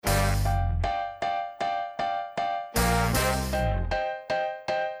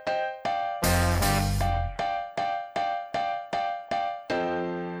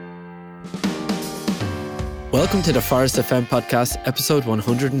Welcome to the Forest FM podcast, episode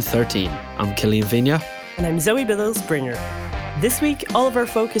 113. I'm Killian Vigna. And I'm Zoe Billows-Bringer. This week, all of our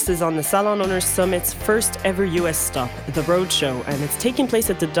focus is on the Salon Owners Summit's first ever US stop, the Roadshow, and it's taking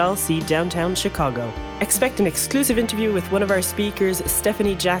place at the Dalsea, downtown Chicago. Expect an exclusive interview with one of our speakers,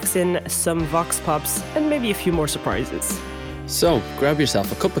 Stephanie Jackson, some Vox Pops, and maybe a few more surprises. So, grab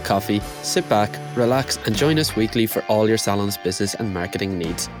yourself a cup of coffee, sit back, relax, and join us weekly for all your salon's business and marketing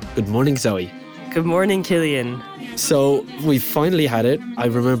needs. Good morning, Zoe. Good morning, Killian. So, we finally had it. I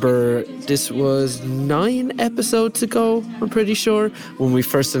remember this was 9 episodes ago, I'm pretty sure, when we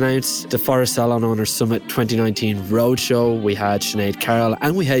first announced the Forest Salon Owners Summit 2019 Roadshow. We had Sinead Carroll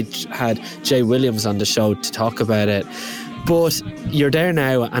and we had Jay Williams on the show to talk about it. But you're there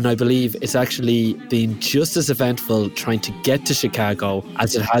now, and I believe it's actually been just as eventful trying to get to Chicago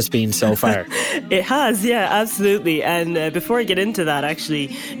as it has been so far. It has, yeah, absolutely. And before I get into that, actually,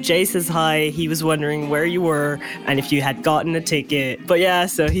 Jay says hi. He was wondering where you were and if you had gotten a ticket. But yeah,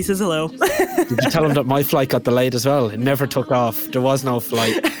 so he says hello. Did you tell him that my flight got delayed as well? It never took off. There was no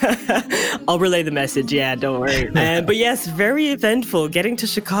flight. I'll relay the message, yeah, don't worry. But yes, very eventful. Getting to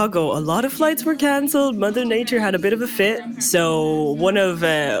Chicago, a lot of flights were cancelled. Mother Nature had a bit of a fit. So one of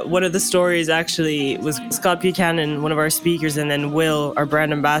the stories actually was Scott Buchanan, one of our speakers, and then Will, our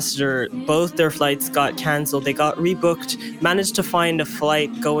brand ambassador. Both their flights got cancelled. They got rebooked, managed to find a flight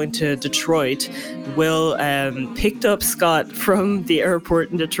going to Detroit. Will picked up Scott from the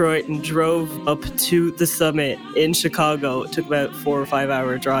airport in Detroit and drove up to the summit in Chicago. It took about 4 or 5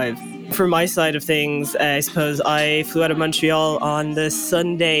 hour drive. For my side of things, I suppose I flew out of Montreal on the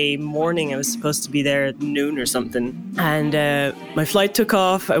Sunday morning. I was supposed to be there at noon or something. And my flight took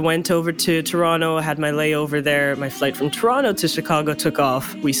off. I went over to Toronto. I had my layover there. My flight from Toronto to Chicago took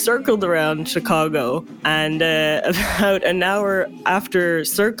off. We circled around Chicago. And about an hour after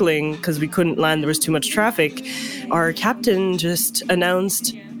circling, because we couldn't land, there was too much traffic, our captain just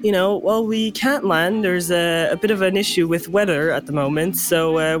announced, well, we can't land. There's a bit of an issue with weather at the moment.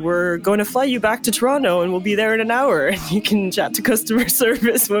 So we're going to fly you back to Toronto and we'll be there in an hour. And you can chat to customer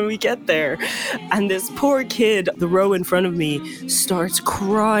service when we get there. And this poor kid, the row in front of me, starts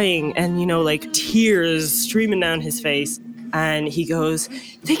crying and, tears streaming down his face. And he goes,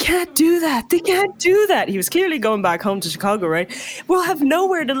 they can't do that. They can't do that. He was clearly going back home to Chicago, right? We'll have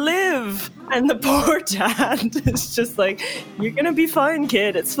nowhere to live. And the poor dad is just like, you're going to be fine,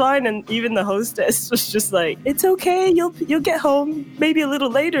 kid. It's fine. And even the hostess was just like, it's okay. You'll get home maybe a little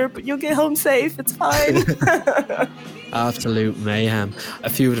later, but you'll get home safe. It's fine. Absolute mayhem. A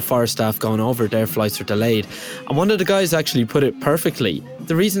few of the Forest staff going over, their flights were delayed. And one of the guys actually put it perfectly.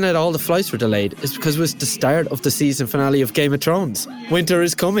 The reason that all the flights were delayed is because it was the start of the season finale of Game of Thrones. Winter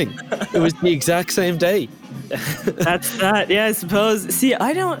is coming. It was the exact same day. That's that. Yeah, I suppose. See,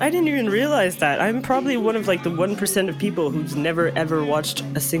 I didn't even realize that. I'm probably one of the 1% of people who's never ever watched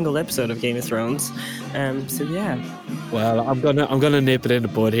a single episode of Game of Thrones. So yeah. Well, I'm gonna nip it in the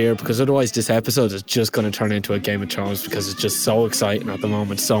bud here, because otherwise this episode is just gonna turn into a Game of Thrones, because it's just so exciting at the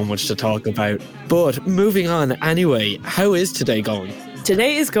moment, so much to talk about. But moving on anyway, how is today going?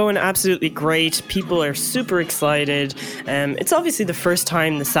 Today is going absolutely great. People are super excited. It's obviously the first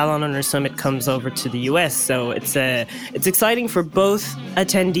time the Salon Owners Summit comes over to the US, so it's exciting for both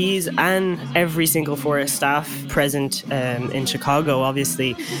attendees and every single Forest staff present in Chicago,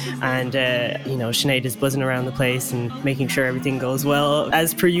 obviously. And Sinead is buzzing around the place and making sure everything goes well,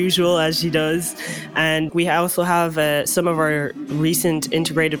 as per usual, as she does. And we also have some of our recent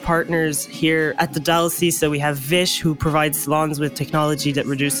integrated partners here at the Dalsea. So we have Vish, who provides salons with technology that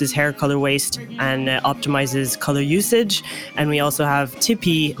reduces hair color waste and optimizes color usage. And we also have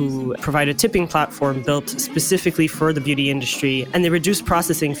Tippy, who provide a tipping platform built specifically for the beauty industry. And they reduce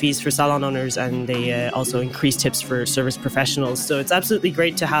processing fees for salon owners, and they also increase tips for service professionals. So it's absolutely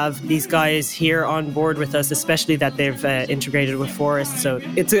great to have these guys here on board with us, especially that they've integrated with Forest. So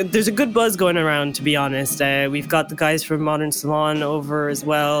there's a good buzz going around, to be honest. We've got the guys from Modern Salon over as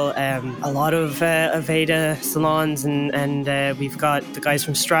well. A lot of Aveda salons, and we've got the guys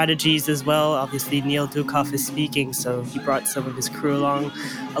from Strategies as well. Obviously, Neil Dukoff is speaking, so he brought some of his crew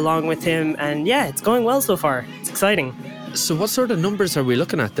along with him. And yeah, it's going well so far. It's exciting. So what sort of numbers are we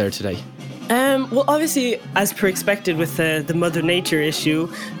looking at there today? Well, obviously, as per expected with the Mother Nature issue,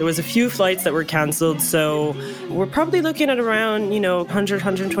 there was a few flights that were cancelled. So we're probably looking at around, 100,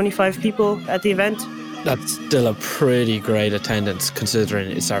 125 people at the event. That's still a pretty great attendance,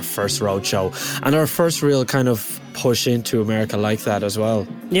 considering it's our first roadshow and our first real kind of push into America like that as well.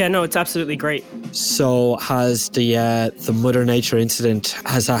 Yeah, no, it's absolutely great. So has the Mother Nature incident,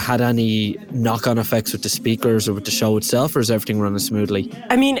 has that had any knock-on effects with the speakers or with the show itself, or is everything running smoothly?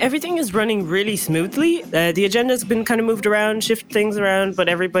 I mean, everything is running really smoothly. The agenda's been kind of moved around, shift things around, but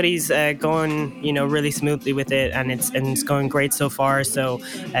everybody's going, really smoothly with it, and it's going great so far. So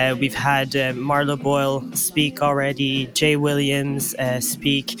we've had Marla Boyle speak already, Jay Williams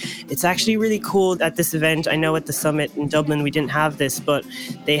speak. It's actually really cool at this event. I know at the summit in Dublin we didn't have this, but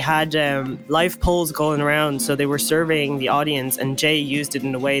they had live polls going around, so they were surveying the audience, and Jay used it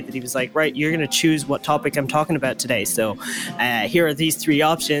in a way that he was like, right, you're going to choose what topic I'm talking about today. So here are these three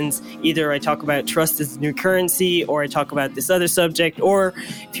options. Either I talk about trust as the new currency, or I talk about this other subject, or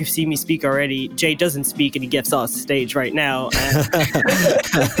if you've seen me speak already, Jay doesn't speak and he gets off stage right now.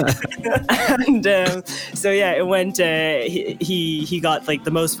 And so yeah, it went, he got like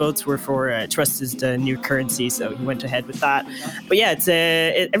the most votes were for trust as the new currency, so he went ahead with that. But yeah, it's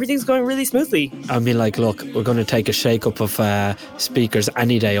everything's going really smoothly. I mean, like, look, we're going to take a shake-up of speakers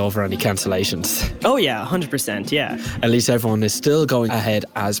any day over any cancellations. Oh yeah, 100%, yeah. At least everyone is still going ahead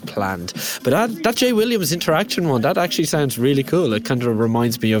as planned. But that Jay Williams interaction one, that actually sounds really cool. It kind of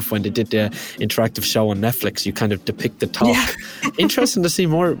reminds me of when they did the interactive show on Netflix. You kind of depict the talk. Yeah. Interesting to see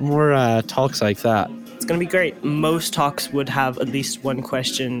more talks like that. It's going to be great. Most talks would have at least one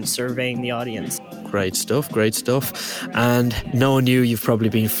question surveying the audience. Great stuff. And knowing you've probably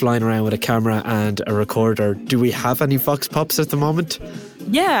been flying around with a camera and a recorder. Do we have any Vox Pops at the moment?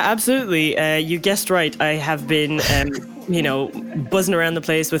 Yeah, absolutely. You guessed right. I have been, buzzing around the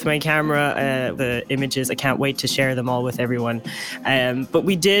place with my camera. The images, I can't wait to share them all with everyone. But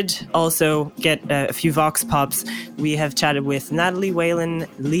we did also get a few Vox Pops. We have chatted with Natalie Whalen,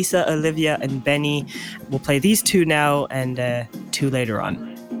 Lisa, Olivia, and Benny. We'll play these two now and two later on.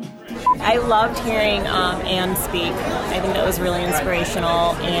 I loved hearing Anne speak. I think that was really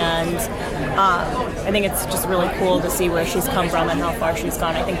inspirational, and I think it's just really cool to see where she's come from and how far she's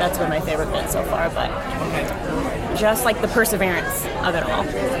gone. I think that's been my favorite bit so far, but just like the perseverance of it all,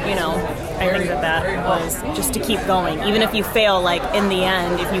 I think that was just to keep going. Even if you fail, like in the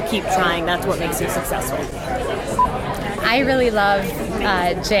end, if you keep trying, that's what makes you successful. I really love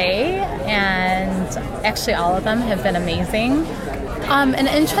Jay, and actually all of them have been amazing. An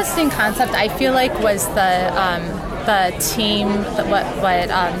interesting concept I feel like was the team, what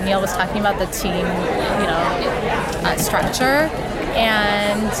Neil was talking about, the team, structure.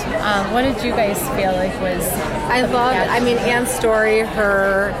 And what did you guys feel like was? I loved, Anne's story,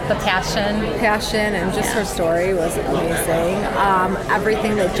 the passion, and just her story was amazing.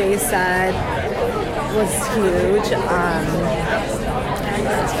 Everything that Jay said was huge.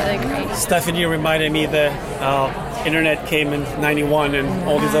 It's really great. Stephanie reminded me that internet came in 91 and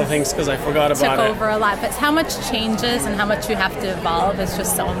all these other things because I forgot about it. Took over a lot, but how much changes and how much you have to evolve is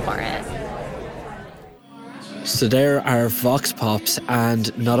just so important. So there are Vox Pops,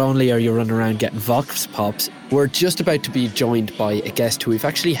 and not only are you running around getting Vox Pops, we're just about to be joined by a guest who we've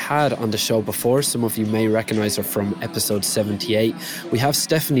actually had on the show before. Some of you may recognise her from episode 78. We have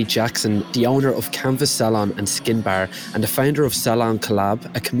Stephanie Jackson, the owner of Canvas Salon and Skin Bar, and the founder of Salon Collab,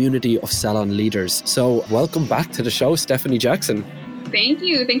 a community of salon leaders. So welcome back to the show, Stephanie Jackson. Thank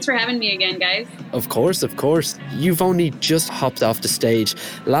you. Thanks for having me again, guys. Of course. You've only just hopped off the stage.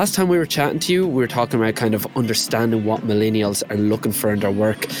 Last time we were chatting to you, we were talking about kind of understanding what millennials are looking for in their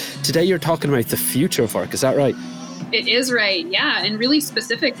work. Today you're talking about the future of work. Is that right? It is right, yeah. And really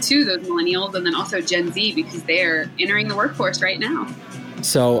specific to those millennials and then also Gen Z because they're entering the workforce right now.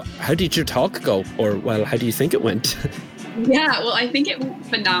 So how did your talk go? Or, well, how do you think it went? Yeah, well, I think it went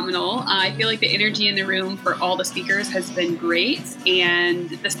phenomenal. I feel like the energy in the room for all the speakers has been great, and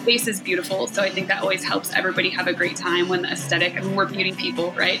the space is beautiful. So I think that always helps everybody have a great time when the aesthetic, we're beauty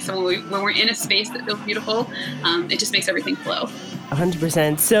people, right? So when we're in a space that feels beautiful, it just makes everything flow.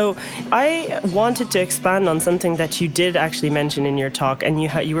 100%. So I wanted to expand on something that you did actually mention in your talk, and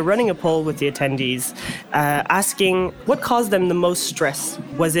you were running a poll with the attendees asking what caused them the most stress.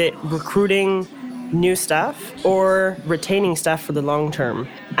 Was it recruiting new staff or retaining staff for the long term?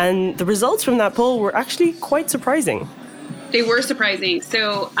 And the results from that poll were actually quite surprising. They were surprising.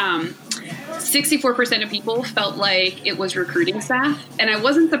 So 64% of people felt like it was recruiting staff. And I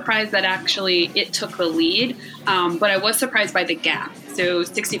wasn't surprised that actually it took the lead, but I was surprised by the gap. So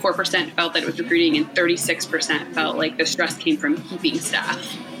 64% felt that it was recruiting and 36% felt like the stress came from keeping staff.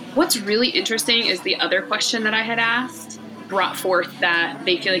 What's really interesting is the other question that I had asked. brought forth that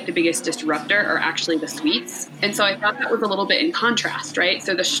they feel like the biggest disruptor are actually the suites. And so I thought that was a little bit in contrast, right?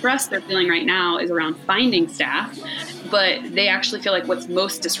 So the stress they're feeling right now is around finding staff, but they actually feel like what's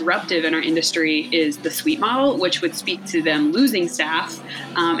most disruptive in our industry is the suite model, which would speak to them losing staff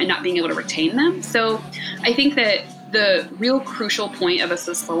and not being able to retain them. So I think that the real crucial point of a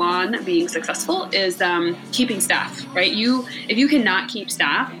salon being successful is keeping staff, right? If you cannot keep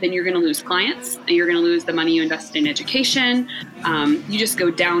staff, then you're going to lose clients and you're going to lose the money you invested in education. You just go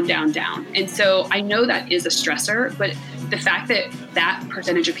down, down, down. And so I know that is a stressor, but the fact that that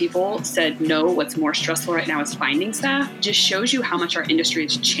percentage of people said, no, what's more stressful right now is finding staff, just shows you how much our industry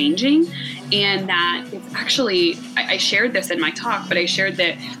is changing. And that it's actually, I shared this in my talk, but I shared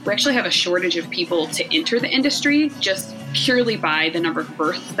that we actually have a shortage of people to enter the industry just purely by the number of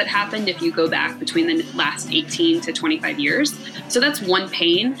births that happened if you go back between the last 18 to 25 years. So that's one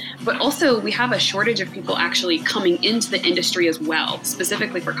pain. But also we have a shortage of people actually coming into the industry as well,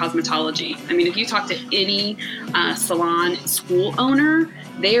 specifically for cosmetology. I mean, if you talk to any salon school owner,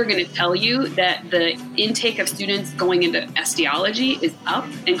 they are going to tell you that the intake of students going into esthetology is up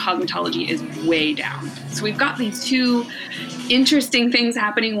and cosmetology is way down. So we've got these two interesting things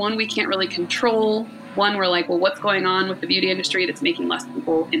happening. One, we can't really control. One, we're like, well, what's going on with the beauty industry that's making less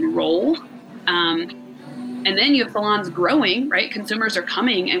people enroll? And then you have salons growing, right? Consumers are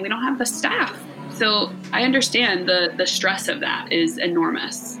coming and we don't have the staff. So I understand the stress of that is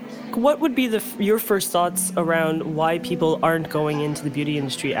enormous. What would be your first thoughts around why people aren't going into the beauty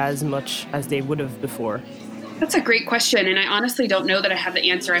industry as much as they would have before? That's a great question, and I honestly don't know that I have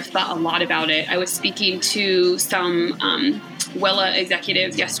the answer. I've thought a lot about it. I was speaking to some Wella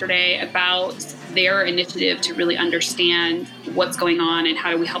executives yesterday about their initiative to really understand what's going on and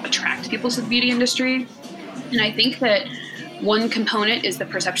how do we help attract people to the beauty industry. And I think that one component is the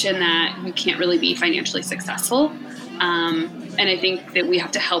perception that you can't really be financially successful. And I think that we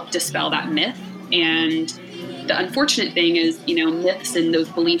have to help dispel that myth. And the unfortunate thing is, myths and those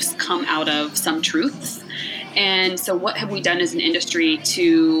beliefs come out of some truths. And so what have we done as an industry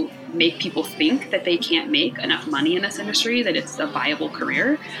to make people think that they can't make enough money in this industry, that it's a viable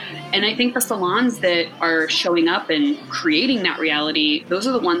career? And I think the salons that are showing up and creating that reality, those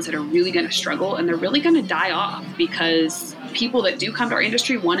are the ones that are really going to struggle, and they're really going to die off because people that do come to our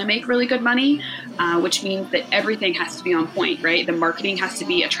industry want to make really good money, which means that everything has to be on point, right? The marketing has to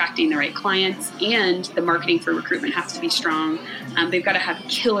be attracting the right clients, and the marketing for recruitment has to be strong. They've got to have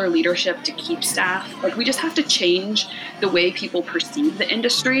killer leadership to keep staff. Like, we just have to change the way people perceive the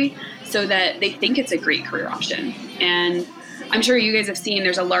industry so that they think it's a great career option. And I'm sure you guys have seen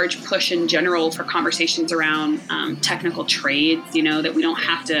there's a large push in general for conversations around technical trades, that we don't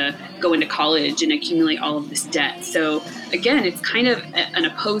have to go into college and accumulate all of this debt. So again, it's kind of an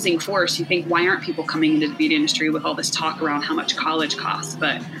opposing force. You think, why aren't people coming into the beauty industry with all this talk around how much college costs?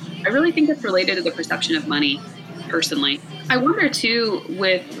 But I really think it's related to the perception of money, personally. I wonder too,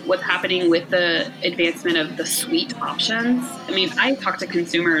 with what's happening with the advancement of the suite options. I mean, I talk to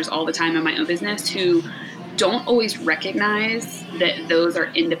consumers all the time in my own business who don't always recognize that those are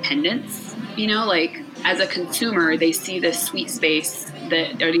independents. Like, as a consumer, they see this suite space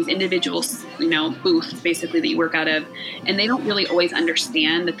that are these individual, booths basically that you work out of, and they don't really always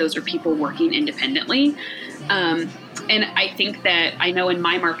understand that those are people working independently. And I think that I know in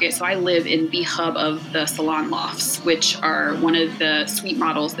my market, so I live in the hub of the salon lofts, which are one of the suite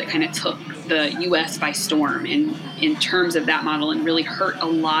models that kind of took the US by storm in terms of that model and really hurt a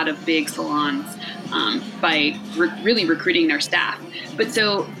lot of big salons by really recruiting their staff. But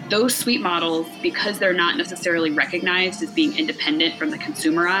so those suite models, because they're not necessarily recognized as being independent from the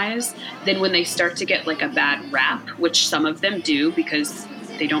consumer eyes, then when they start to get like a bad rap, which some of them do because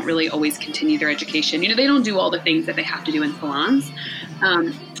they don't really always continue their education. They don't do all the things that they have to do in salons.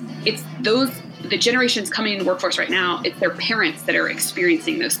 It's the generations coming into the workforce right now, it's their parents that are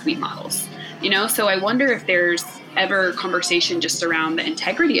experiencing those suite models. So I wonder if there's ever conversation just around the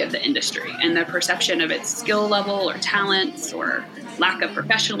integrity of the industry and the perception of its skill level or talents or lack of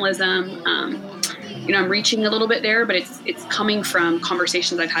professionalism. I'm reaching a little bit there, but it's coming from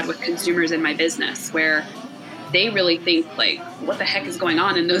conversations I've had with consumers in my business where they really think, like, what the heck is going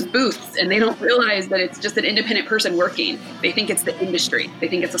on in those booths? And they don't realize that it's just an independent person working. They think it's the industry. They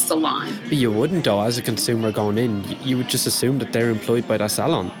think it's a salon. But you wouldn't, though, as a consumer going in. You would just assume that they're employed by that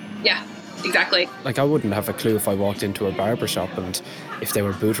salon. Yeah, exactly. Like, I wouldn't have a clue if I walked into a barber shop and if they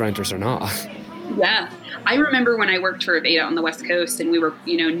were booth renters or not. Yeah. I remember when I worked for Aveda on the West Coast and we were,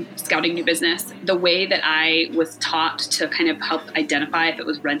 scouting new business, the way that I was taught to kind of help identify if it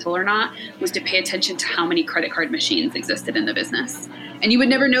was rental or not was to pay attention to how many credit card machines existed in the business. And you would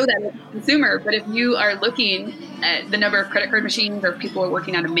never know that as a consumer, but if you are looking at the number of credit card machines, or people are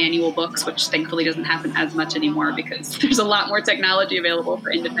working out of manual books, which thankfully doesn't happen as much anymore because there's a lot more technology available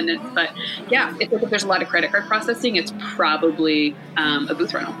for independents. But yeah, if there's a lot of credit card processing, it's probably a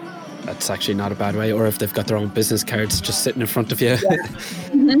booth rental. That's actually not a bad way. Or if they've got their own business cards just sitting in front of you.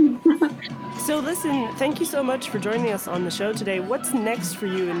 Yeah. So listen, thank you so much for joining us on the show today. What's next for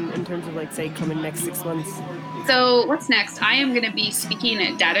you in terms of, like, say, coming next 6 months? So what's next? I am going to be speaking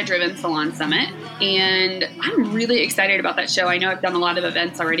at Data Driven Salon Summit, and I'm really excited about that show. I know I've done a lot of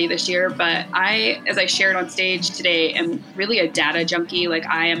events already this year, but as I shared on stage today, am really a data junkie. Like,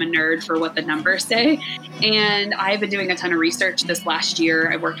 I am a nerd for what the numbers say. And I've been doing a ton of research this last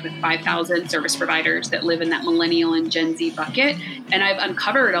year. I worked with 5,000 service providers that live in that millennial and Gen Z bucket. And I've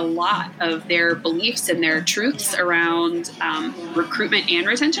uncovered a lot of their beliefs and their truths around recruitment and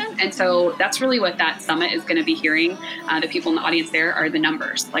retention. And so that's really what that summit is going to be hearing. The people in the audience there are the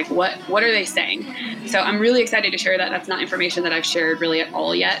numbers. Like, what are they saying? So I'm really excited to share that. That's not information that I've shared really at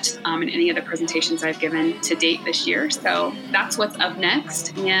all yet in any of the presentations I've given to date this year. So that's what's up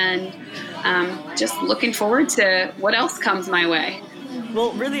next. And just looking forward to what else comes my way.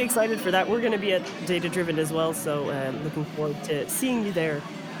 Well, really excited for that. We're going to be at Data Driven as well, so looking forward to seeing you there.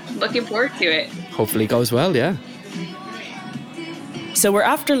 Looking forward to it. Hopefully it goes well, yeah. So we're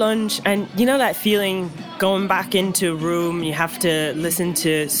after lunch, and you know that feeling going back into a room, you have to listen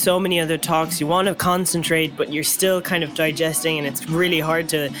to so many other talks, you want to concentrate, but you're still kind of digesting, and it's really hard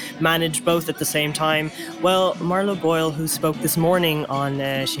to manage both at the same time. Well, Marlo Boyle, who spoke this morning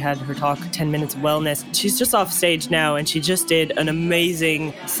on, she had her talk, 10 Minutes of Wellness, she's just off stage now, and she just did an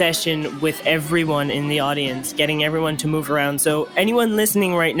amazing session with everyone in the audience, getting everyone to move around. So anyone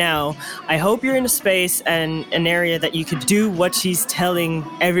listening right now, I hope you're in a space and an area that you could do what she's telling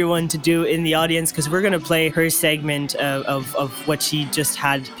everyone to do in the audience, because we're going to play her segment of what she just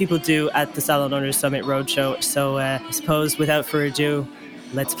had people do at the Salon Owners Summit Roadshow. So I suppose without further ado,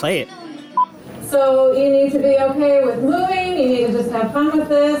 let's play it. So you need to be okay with moving, you need to just have fun with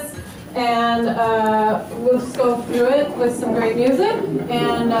this, and we'll just go through it with some great music.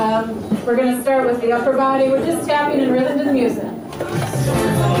 And we're going to start with the upper body. We're just tapping in rhythm to the music. So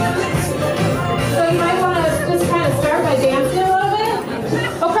you might want to just kind of start by dancing a little bit.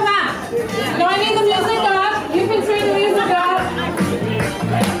 Oh, come on. No, I need the music up. You can turn the music up.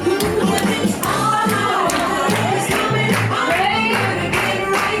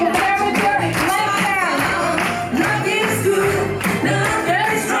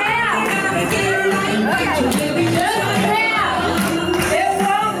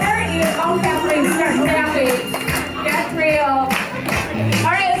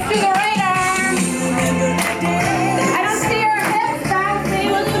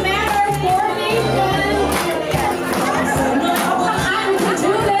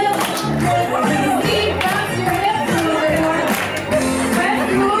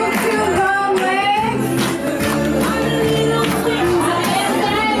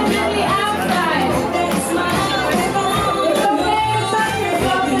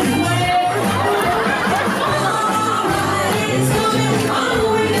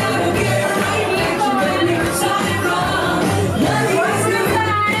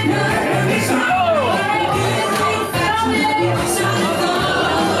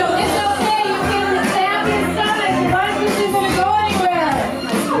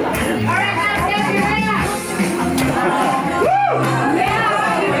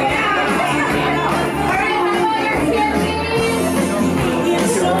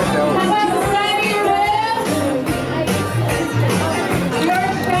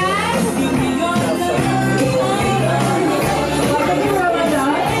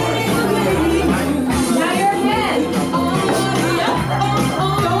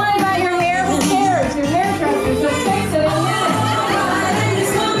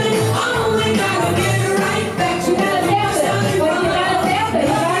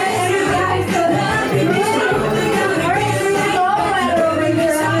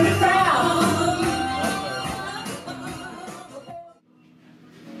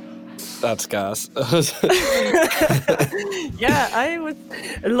 That's gas. Yeah, I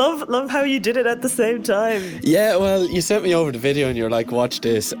love how you did it at the same time. Yeah, well, you sent me over the video and you're like, watch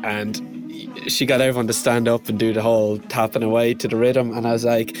this, and she got everyone to stand up and do the whole tapping away to the rhythm, and I was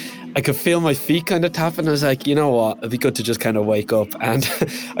like, I could feel my feet kind of tapping. I was like, you know what, it'd be good to just kind of wake up. And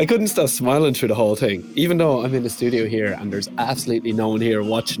I couldn't stop smiling through the whole thing, even though I'm in the studio here and there's absolutely no one here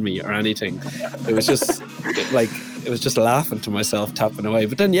watching me or anything. It was just like, it was just laughing to myself, tapping away.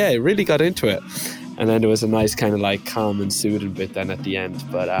 But then, yeah, it really got into it. And then there was a nice kind of like calm and soothing bit then at the end.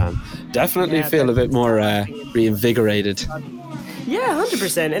 But definitely feel a bit more reinvigorated. Yeah, Yeah,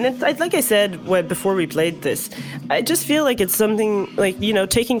 100%. And like I said before we played this, I just feel like it's something like,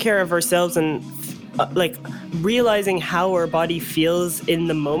 taking care of ourselves and like realizing how our body feels in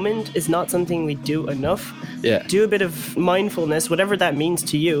the moment is not something we do enough. Yeah. Do a bit of mindfulness, whatever that means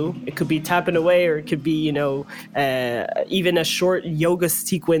to you. It could be tapping away, or it could be, even a short yoga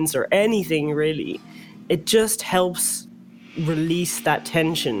sequence or anything really. It just helps release that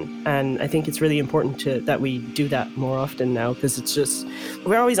tension, and I think it's really important that we do that more often now, because it's just,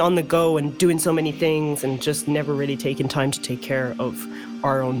 we're always on the go and doing so many things and just never really taking time to take care of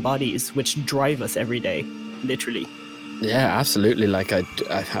our own bodies, which drive us every day, literally. Yeah, absolutely. Like I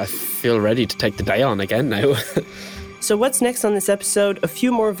feel ready to take the day on again now. So what's next on this episode? A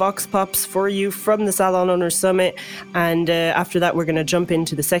few more Vox Pops for you from the Salon Owners Summit. And after that, we're going to jump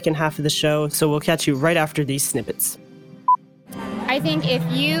into the second half of the show. So we'll catch you right after these snippets. I think if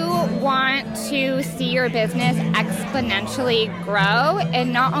you want to see your business exponentially grow,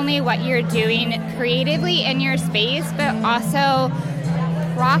 and not only what you're doing creatively in your space, but also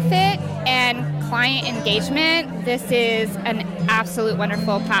profit and client engagement, this is an absolute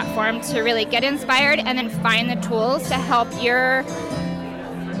wonderful platform to really get inspired and then find the tools to help your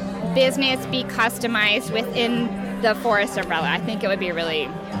business be customized within the Forest umbrella. I think it would be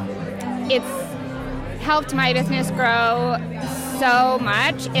it's helped my business grow so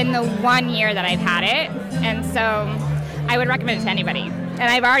much in the 1 year that I've had it, and so I would recommend it to anybody, and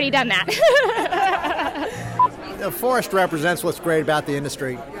I've already done that. The Forest represents what's great about the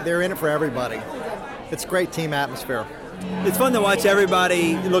industry. They're in it for everybody. It's a great team atmosphere. It's fun to watch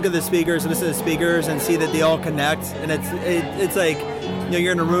everybody look at the speakers, listen to the speakers, and see that they all connect. And it's like,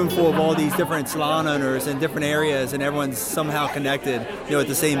 you're in a room full of all these different salon owners in different areas, and everyone's somehow connected, with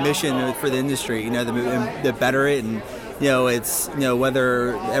the same mission for the industry, to better it. And it's,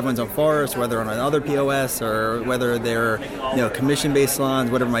 whether everyone's on Forest, whether on another POS, or whether they're, commission-based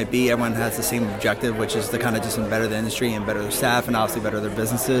salons, whatever it might be, everyone has the same objective, which is to kind of just better the industry and better their staff and obviously better their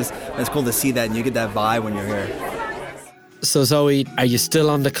businesses. And it's cool to see that, and you get that vibe when you're here. So Zoe, are you still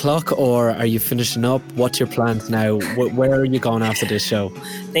on the clock, or are you finishing up? What's your plans now? Where are you going after this show?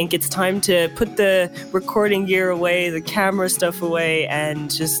 I think it's time to put the recording gear away, the camera stuff away, and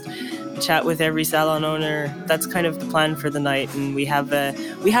just chat with every salon owner. That's kind of the plan for the night. And we have our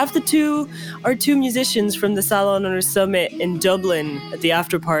two musicians from the Salon Owners Summit in Dublin at the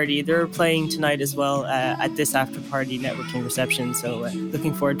after party. They're playing tonight as well at this after party networking reception. So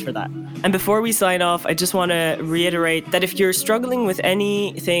looking forward for that. And before we sign off, I just want to reiterate that if you're struggling with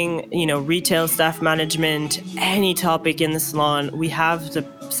anything, retail, staff management, any topic in the salon, we have the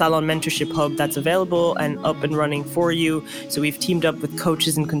Salon Mentorship Hub that's available and up and running for you. So we've teamed up with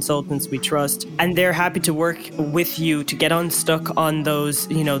coaches and consultants we trust, and they're happy to work with you to get unstuck on those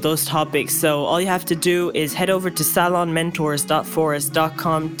topics. So all you have to do is head over to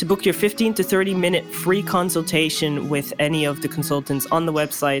salonmentors.forest.com to book your 15 to 30 minute free consultation with any of the consultants on the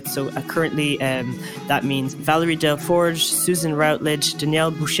website. So currently that means Valerie Delforge, Susan Routledge,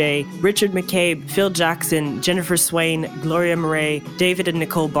 Danielle Boucher, Richard McCabe, Phil Jackson, Jennifer Swain, Gloria Murray, David and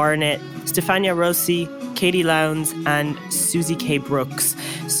Nicole Barnett, Stefania Rossi, Katie Lowndes, and Susie K. Brooks.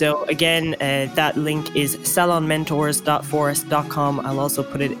 So again, that link is salonmentors.forest.com. I'll also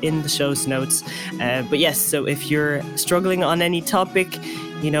put it in the show's notes. But yes, so if you're struggling on any topic,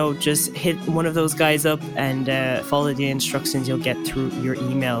 just hit one of those guys up and follow the instructions you'll get through your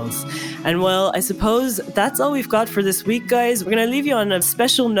emails. And well, I suppose that's all we've got for this week, guys. We're going to leave you on a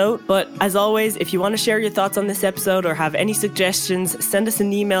special note, but as always, if you want to share your thoughts on this episode or have any suggestions, send us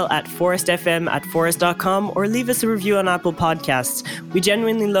an email at forestfm@forest.com or leave us a review on Apple Podcasts. We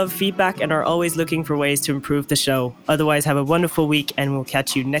genuinely love feedback and are always looking for ways to improve the show. Otherwise, have a wonderful week, and we'll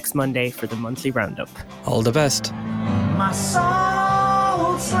catch you next Monday for the monthly roundup. All the best. My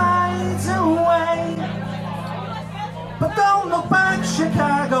soul slides away, but don't look back,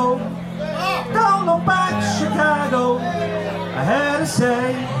 Chicago. Don't look back, Chicago. I had to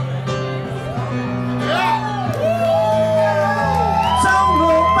say, don't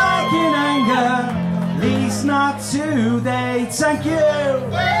look back in anger, at least not today. Thank you.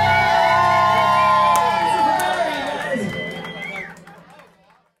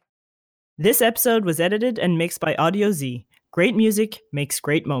 This episode was edited and mixed by Audio Z. Great music makes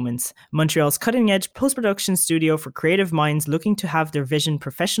great moments. Montreal's cutting-edge post-production studio for creative minds looking to have their vision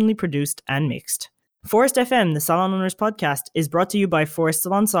professionally produced and mixed. Forest FM, the Salon Owners podcast, is brought to you by Forest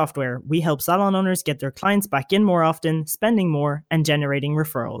Salon Software. We help salon owners get their clients back in more often, spending more, and generating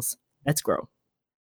referrals. Let's grow.